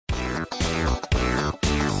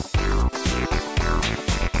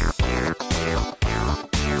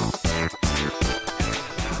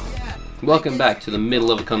Welcome back to the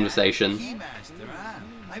middle of a conversation.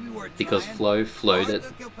 Because Flo flowed it.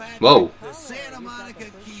 Whoa!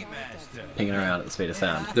 Pinging around at the speed of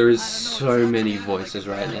sound. There is so many voices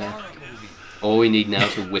right now. All we need now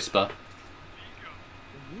is a whisper.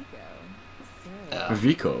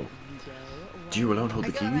 Vico, do you alone hold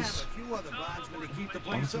the keys? Bondsman to keep the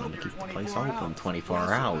place open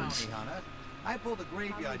 24 hours.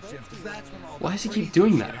 Why does he keep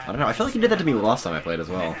doing that? I don't know, I feel like he did that to me last time I played as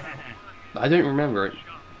well. I don't remember it.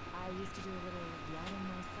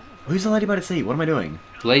 Who's the lady by the sea? What am I doing?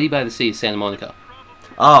 Lady by the Sea is Santa Monica.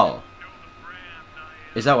 Oh.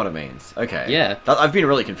 Is that what it means? Okay. Yeah. I've been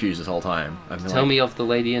really confused this whole time. Tell me of the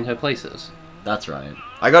lady and her places. That's right.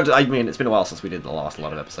 I mean, it's been a while since we did the last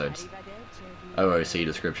lot of episodes. OOC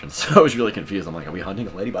description. So I was really confused. I'm like, are we hunting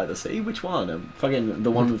a lady by the sea? Which one? Fucking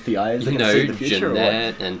the one with the eyes that can see the future?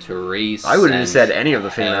 Jeanette and Therese. I wouldn't have said any of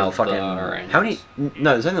the female fucking... And... How many...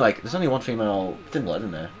 No, there's only one female thin blood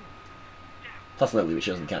in there. Plus Lily, which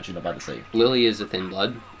doesn't count. She's not by the sea. Lily is a thin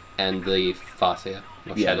blood, and the Farseer,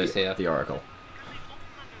 or Shadowseer. The Oracle.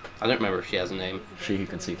 I don't remember if she has a name. She who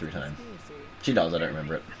can see through time. She does, I don't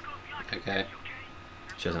remember it. Okay.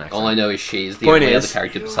 She has an accent. All I know is she's the only other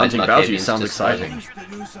character besides hunting bounty sounds exciting.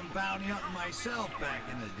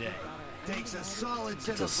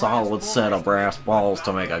 It's a solid set of brass balls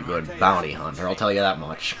to make a good bounty hunter, I'll tell you that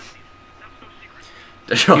much.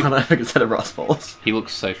 Does Sean have a set of brass balls? He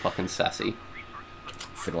looks so fucking sassy.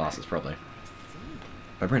 It's the glasses, probably.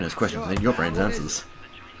 My brain has questions, and your brain's answers.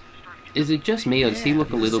 Is it just me, or does he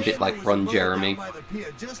look a little bit like Ron Jeremy?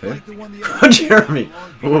 Who? Ron Jeremy!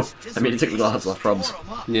 Ooh. I mean, he took the glasses off, probs.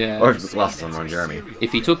 Yeah. Or if the glasses on Ron Jeremy.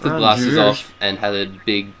 If he took the glasses off and had a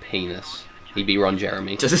big penis, he'd be Ron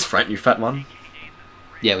Jeremy. Does this frighten you, fat one?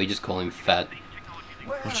 Yeah, we just call him fat.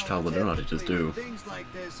 What you tell the donut just do?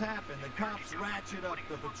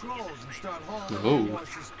 Ooh.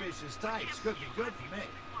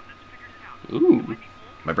 Ooh.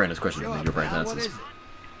 My brain has questions, and your brain's answers.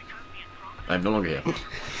 I am no longer here.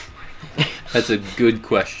 That's a good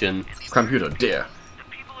question. Computer, dear.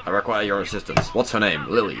 I require your assistance. What's her name?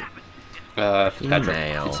 Lily. Patrick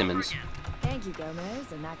Fitzsimmons. Thank you,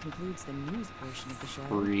 Gomez, and that concludes the news portion of the show.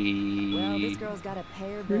 Well, this girl's got a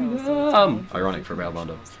pair of bills. Ironic for Bail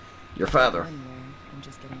Bondo. Your father.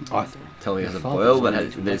 Tell me he has a father boil that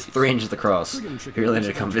is 3 inches across. You really need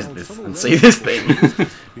to come visit this and see this thing.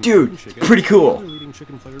 Dude, pretty cool.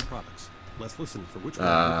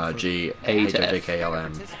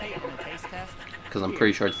 G-H-O-J-K-L-M. Because I'm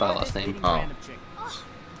pretty sure it's my last name. Oh.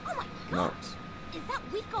 No.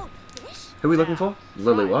 Who are we looking for?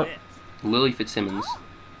 Lily what? Lily Fitzsimmons.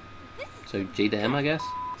 So G to M, I guess?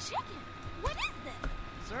 What is this?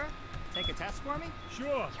 Sir, take a test for me? Sure.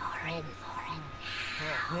 You're in for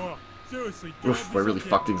it. Seriously, Oof, we really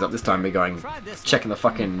fucked things up this time. We're going checking the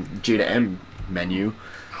fucking G to M menu.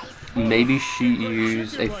 Maybe she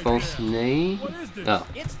used a false name? Oh.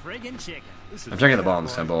 It's friggin' chicken. I'm checking the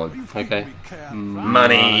bonds, I'm bored. Okay.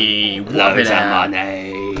 Money! Loads of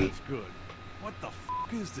money! What the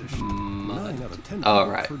f is this? 9 out of 10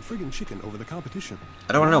 Alright. friggin' chicken over the competition.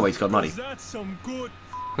 I don't want to know why he's got money. That's some good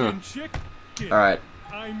chicken. Alright.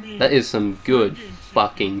 I mean, That is some good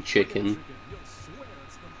fucking chicken.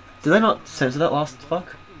 Did they not censor that last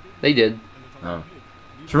fuck? They did. Oh.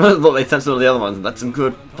 So look, they censored all the other ones, and that's some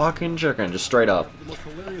good fucking chicken, just straight up.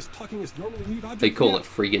 They call it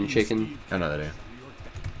friggin' chicken. I know they do.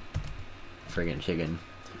 Friggin' chicken.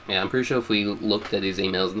 Yeah, I'm pretty sure if we looked at his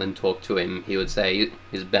emails and then talked to him, he would say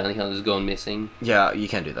his bounty hunter's gone missing. Yeah, you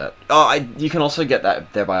can do that. Oh, you can also get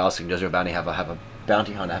that there by asking, does your bounty have a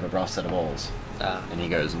bounty hunter have a brass set of balls? And he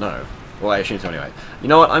goes, no. Well, I assume so anyway. You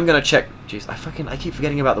know what? I'm gonna check. Jeez, I keep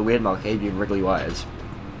forgetting about the weird Malkavian wriggly wires.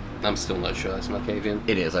 I'm still not sure that's Malkavian.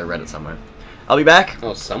 It is. I read it somewhere. I'll be back.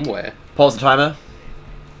 Oh, somewhere. Pause the timer.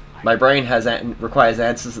 My brain requires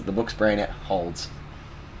answers that the book's brain holds.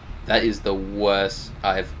 That is the worst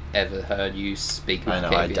I've ever heard you speak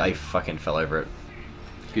Malkavian. I know. I fucking fell over it.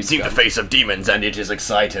 Good See job. the face of demons, and it is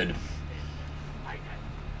excited.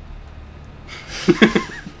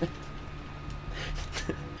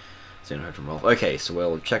 Soon heard from Rolf. Okay, so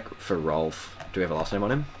we'll check for Rolf. Do we have a last name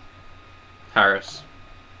on him? Harris.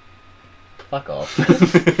 Fuck off.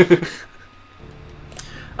 The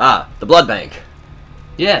blood bank.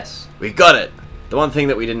 Yes. We got it. The one thing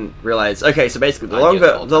that we didn't realize. Okay, so basically, the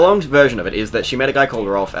long version of it is that she met a guy called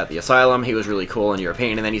Rolf at the asylum. He was really cool and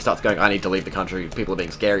European, and then he starts going, I need to leave the country. People are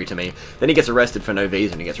being scary to me. Then he gets arrested for no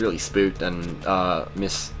visa, and he gets really spooked, and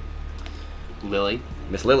Miss Lily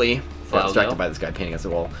gets distracted by this guy painting against the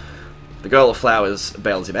wall. The girl of flowers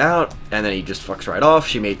bails him out, and then he just fucks right off.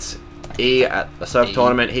 She meets E at a surf E.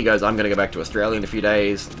 tournament. He goes, I'm going to go back to Australia in a few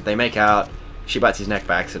days. They make out. She bites his neck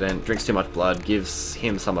by accident, drinks too much blood, gives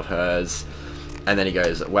him some of hers, and then he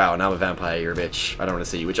goes, wow, now I'm a vampire, you're a bitch, I don't want to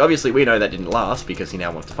see you. Which obviously we know that didn't last because he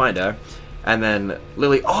now wants to find her. And then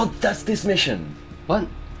Lily, oh, that's this mission. What?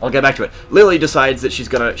 I'll get back to it. Lily decides that she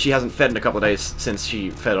hasn't fed in a couple of days since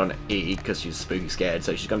she fed on E because she's spooky scared,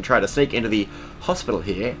 so she's going to try to sneak into the hospital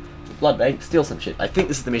here, blood bank, steal some shit. I think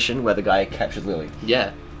this is the mission where the guy captures Lily.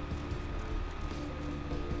 Yeah.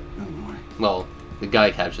 Well, the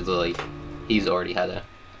guy captures Lily. He's already had her.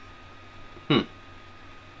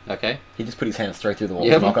 Okay. He just put his hand straight through the wall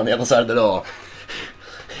Yep. to knock on the other side of the door.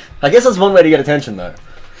 I guess that's one way to get attention, though.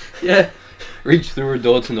 Yeah. Reach through a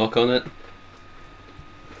door to knock on it.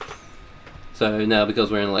 So now,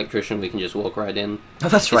 because we're an electrician, we can just walk right in. Oh,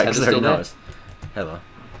 that's Is right, Heather because everybody still there? knows. Hello.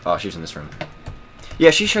 Oh, she's in this room. Yeah,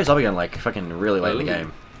 she shows up again, like, fucking really late in the Ooh.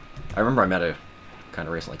 game. I remember I met her kind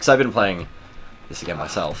of recently, because I've been playing this again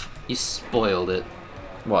myself. You spoiled it.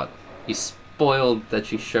 What? You spoiled that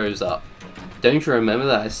she shows up. Don't you remember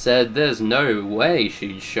that I said there's no way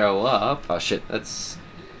she'd show up? Oh, shit. That's...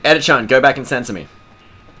 Edit-chan, go back and censor me.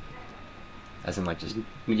 As in, like,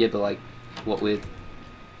 Yeah, but like, what with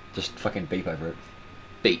just fucking beep over it.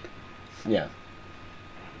 beep? Yeah.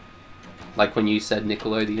 Like when you said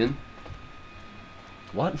Nickelodeon.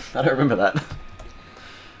 What? I don't remember that.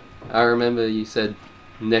 I remember you said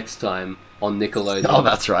next time on Nickelodeon. Oh,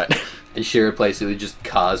 that's right. And she replaced it with just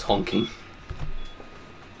cars honking.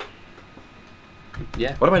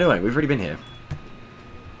 Yeah. What am I doing? We've already been here.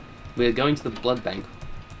 We're going to the blood bank.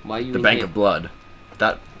 Why are you The in Bank here? of Blood.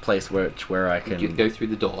 That place where I can... You go through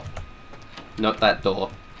the door. Not that door.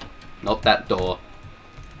 Not that door.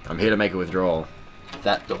 I'm here to make a withdrawal.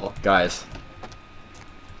 That door. Guys.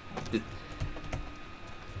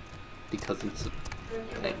 Because it's a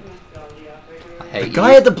thing. I The hate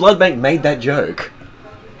guy you. at the blood bank made that joke.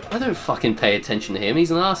 I don't fucking pay attention to him.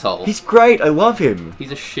 He's an asshole. He's great. I love him.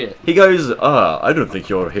 He's a shit. He goes, I don't think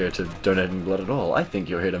you're here to donate any blood at all. I think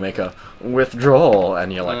you're here to make a withdrawal.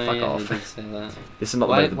 And you're like, Oh, fuck yeah, off. he did say that. This is not the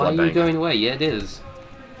Why, way to the why blood are you bank. going away? Yeah, it is.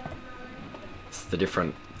 It's the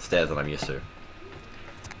different stairs that I'm used to.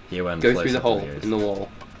 Here when Go flows through the up to hole ears. in the wall.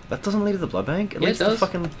 That doesn't lead to the blood bank? It Yeah, leads it to the does.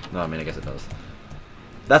 fucking... No, I mean, I guess it does.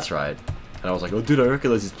 That's right. And I was like, oh, dude, I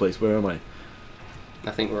recognize this place. Where am I?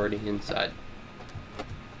 I think we're already inside.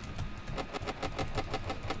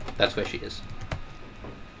 That's where she is.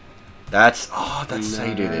 That's how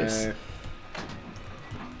you do this. No.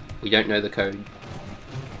 We don't know the code.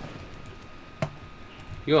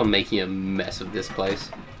 You are making a mess of this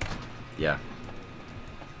place. Yeah.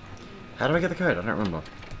 How do I get the code? I don't remember.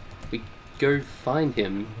 We go find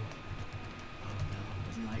him.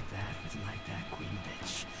 Wasn't like that, queen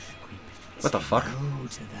bitch. Queen bitch. What the fuck? No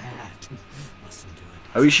to that. Mustn't do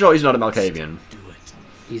it. Are we sure he's not a Malkavian? Do it.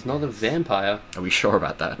 He's not a vampire. Are we sure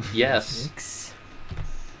about that? Yes. 6.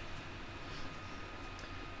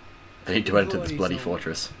 I need to enter this bloody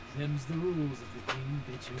fortress. Them's the rules of the queen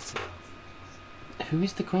bitch herself. Who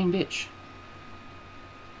is the queen bitch?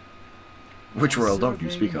 Which royal dog do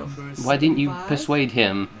you speak of? Why didn't you persuade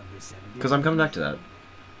him? Because I'm coming back to that.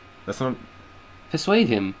 That's not... Persuade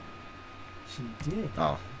him. She did.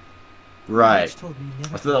 Oh. Right. Told me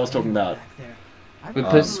never I thought I was talking about... back there. We're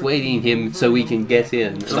persuading him so we can get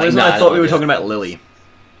in. For It's some like, reason nah, I thought we were don't talking do about Lily. it.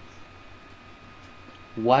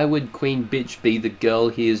 Why would Queen Bitch be the girl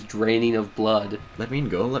he is draining of blood? Let me in,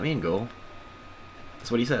 girl. Let me in, girl.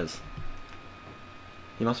 That's what he says.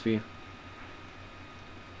 He must be...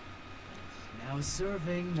 Now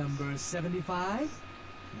serving number 75.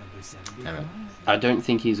 Number 75. I don't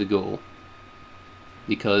think he's a ghoul.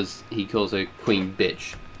 Because he calls her Queen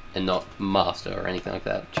Bitch and not Master or anything like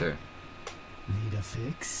that. True. Need a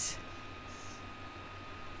fix?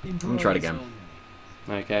 I'm gonna try it again.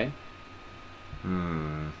 Okay.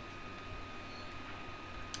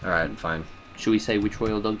 Alright, fine. Should we say which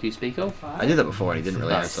royal dog do you speak of? I did that before and he didn't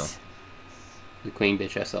really Nice. answer. The Queen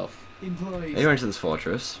Bitch herself. Employees. Anyway, into this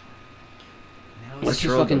fortress. Now Let's Which just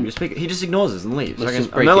royal dog fucking- do you speak... He just ignores us and leaves. Let's Fucking- just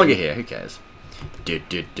I'm break no longer in. here. Who cares?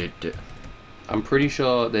 I'm pretty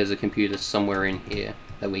sure there's a computer somewhere in here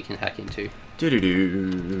that we can hack into.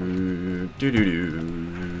 Do-do-do.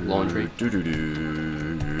 Do-do-do. Laundry.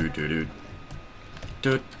 Do-do-do. Do-do.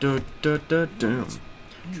 Do-do-do-do-do.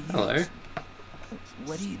 Hello?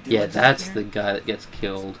 What do you do? Yeah, that's the guy that gets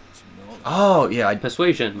killed. Oh, yeah, I...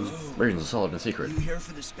 Persuasion. Reasons are solid and secret. You here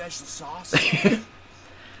for the special sauce?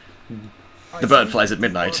 The bird flies at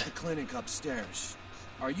midnight. The clinic upstairs.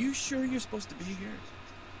 Are you sure you're supposed to be here?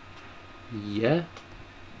 Yeah?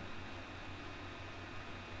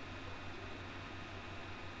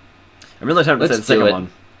 I'm really tempted to say Let's the do second it.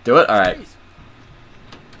 one. Do it? Alright.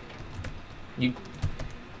 You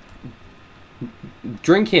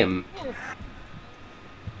drink him.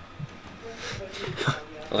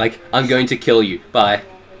 Like, I'm going to kill you. Bye.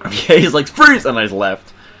 Yeah, he's like, freeze! And he's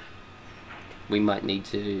left. We might need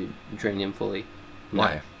to drain him fully. No.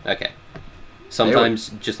 Why? Okay. Sometimes,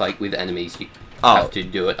 just like with enemies, you Oh. have to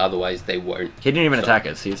do it, otherwise they won't. He didn't even So- attack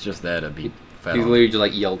us. He's just there to be fed He on. literally just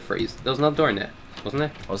like yelled freeze. There was another door in there, wasn't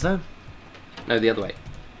there? Was there? No, the other way.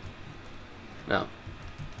 No.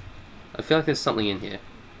 I feel like there's something in here.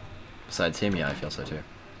 Besides him, yeah, I feel so too.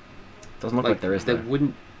 Doesn't look like there is, There though.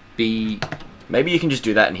 wouldn't be... Maybe you can just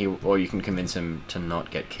do that and or you can convince him to not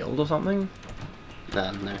get killed or something?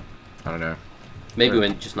 No. I don't know. Maybe Or- we're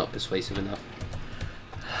just not persuasive enough.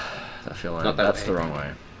 I feel like Not that that's way. the wrong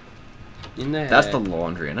way. In there. That's the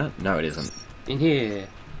laundry, isn't it? No, it isn't. In here.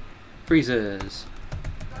 Freezers.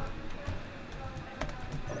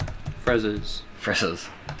 Frezzers. Fressers.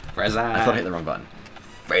 Frezza. I thought I hit the wrong button.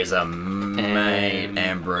 Fraser made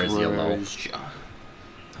ambrosia lol. Ambrosia.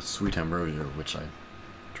 Sweet ambrosia, which I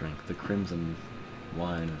drank. The crimson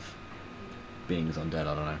wine of beings undead,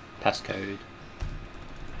 I don't know. Passcode.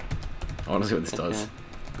 I want to see what this does. Okay.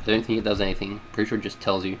 I don't think it does anything. Pretty sure it just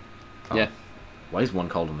tells you. Oh. Yeah. Why is one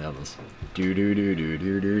cold on the others? Do do do do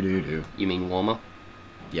do do do do. You mean warmer?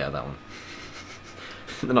 Yeah, that one.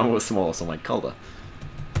 The number was smaller, so I'm like, colder.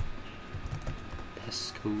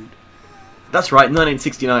 Passcode. That's right,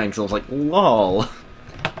 1969, because I was like, lol.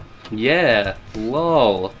 Yeah.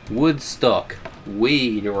 Lol. Woodstock.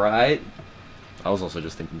 Weed, right? I was also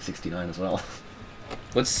just thinking 69 as well.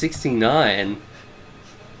 What's 69?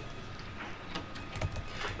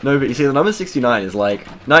 No, but you see, the number 69 is like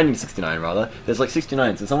 1969 rather. There's like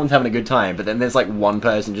 69, so someone's having a good time, but then there's like one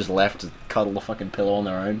person just left to cuddle the fucking pillow on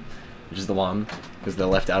their own, which is the one, because they're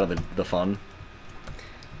left out of the fun.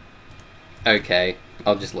 Okay.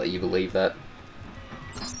 I'll just let you believe that.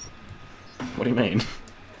 What do you mean?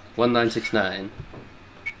 1969.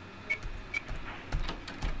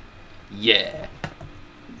 Yeah.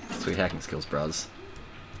 Sweet hacking skills, bros.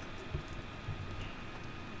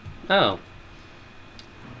 Oh.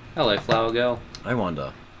 Hello, flower girl. I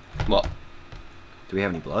wonder, What? do we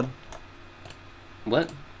have any blood?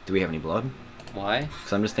 What? Do we have any blood? Why?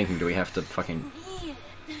 Because I'm just thinking, do we have to fucking...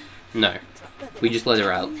 No. We just let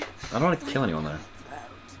her out. I don't want to kill anyone though.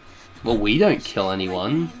 Well, we don't kill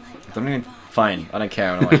anyone. Don't even... Fine, I don't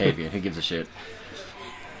care, I don't like Avian, who gives a shit?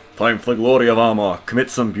 Time for the glory of armor, commit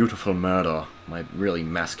some beautiful murder. My really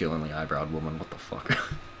masculinely eyebrowed woman, what the fuck?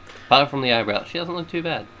 Apart from the eyebrow, she doesn't look too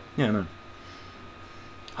bad. Yeah, I know.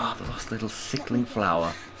 Ah, the lost little sickling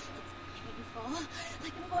flower. Painful,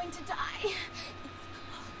 like I'm going to die. It's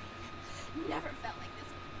never felt like this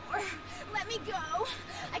before. Let me go.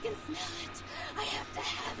 I can smell it. I have to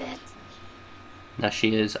have it. Now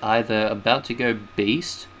she is either about to go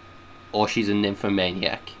beast, or she's a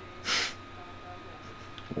nymphomaniac.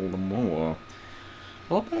 All the more.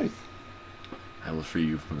 Or both. I will free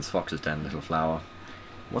you from this fox's den, little flower.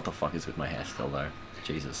 What the fuck is with my hair still, though?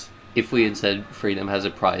 Jesus. If we had said freedom has a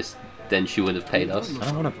price, then she would have paid us. I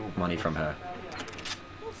don't want money from her.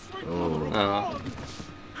 Oh, Oh.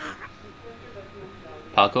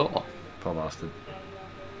 Parkour. poor bastard.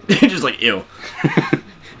 Just like, ew.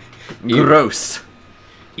 Ew. Gross.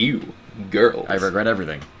 Ew. Girls. I regret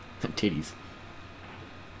everything. Titties.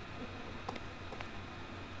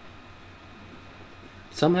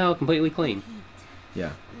 Somehow completely clean.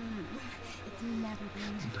 Yeah. It's never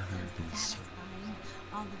been so satisfying.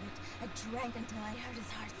 All of it. I drank until I heard his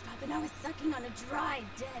heart stop, and I was sucking on a dry,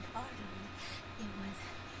 dead artery. It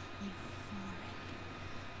was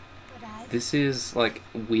euphoric. But I This is, like,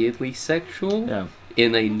 weirdly sexual. Yeah.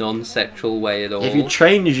 In a non-sexual way at all. If you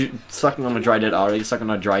train you sucking on a dry dead artery, sucking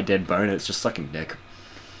on a dry dead bone, it's just sucking dick.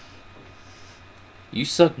 You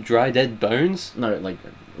suck dry dead bones? No, like,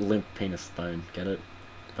 limp penis bone. Get it?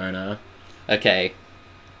 Boner. Okay.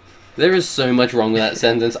 There is so much wrong with that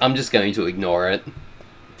sentence, I'm just going to ignore it.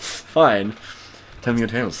 Fine. Tell me your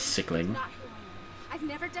tale, sickling. not who I am. I've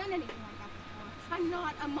never done anything like that before. I'm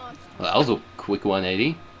not a monster. Well, that was a quick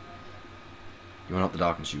 180. You are not the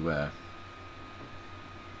darkness you wear.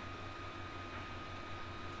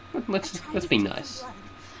 Let's be nice.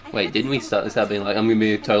 Wait, didn't we start this out being like, I'm gonna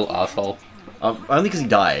be a total asshole? Only because he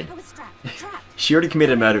died. I was trapped. She already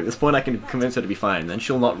committed murder. At this point, I can convince her to be fine. Then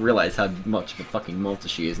she'll not realize how much of a fucking monster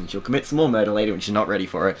she is, and she'll commit some more murder later when she's not ready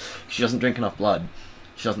for it. She doesn't drink enough blood.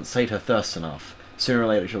 She doesn't sate her thirst enough. Sooner or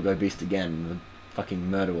later, she'll go beast again, and the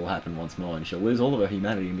fucking murder will happen once more, and she'll lose all of her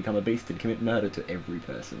humanity and become a beast and commit murder to every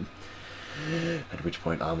person. At which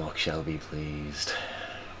point, Amok shall be pleased.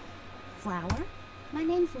 Flower? My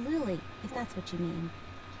name's Lily, if that's what you mean.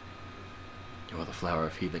 You are the flower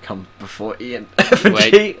of he that comes before E and F and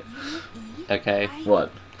Wait. G. Okay.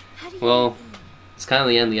 What? How do you Well, know E? it's kind of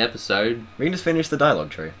the end of the episode. We can just finish the dialogue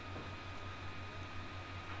tree.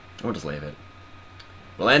 We'll just leave it.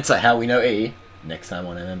 We'll answer how we know E next time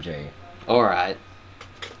on MMG. Alright.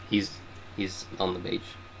 He's on the beach.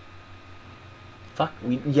 Fuck.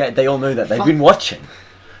 Yeah, they all know that. They've Fuck. been watching.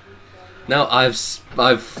 No, I've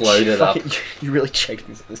floated Fuck up. it, you really checked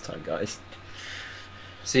this time, guys.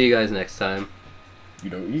 See you guys next time. You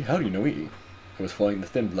know E? How do you know E? I was following the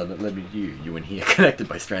thin blood that led me to you. You and he are connected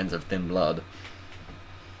by strands of thin blood.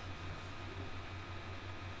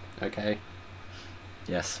 Okay.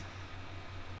 Yes.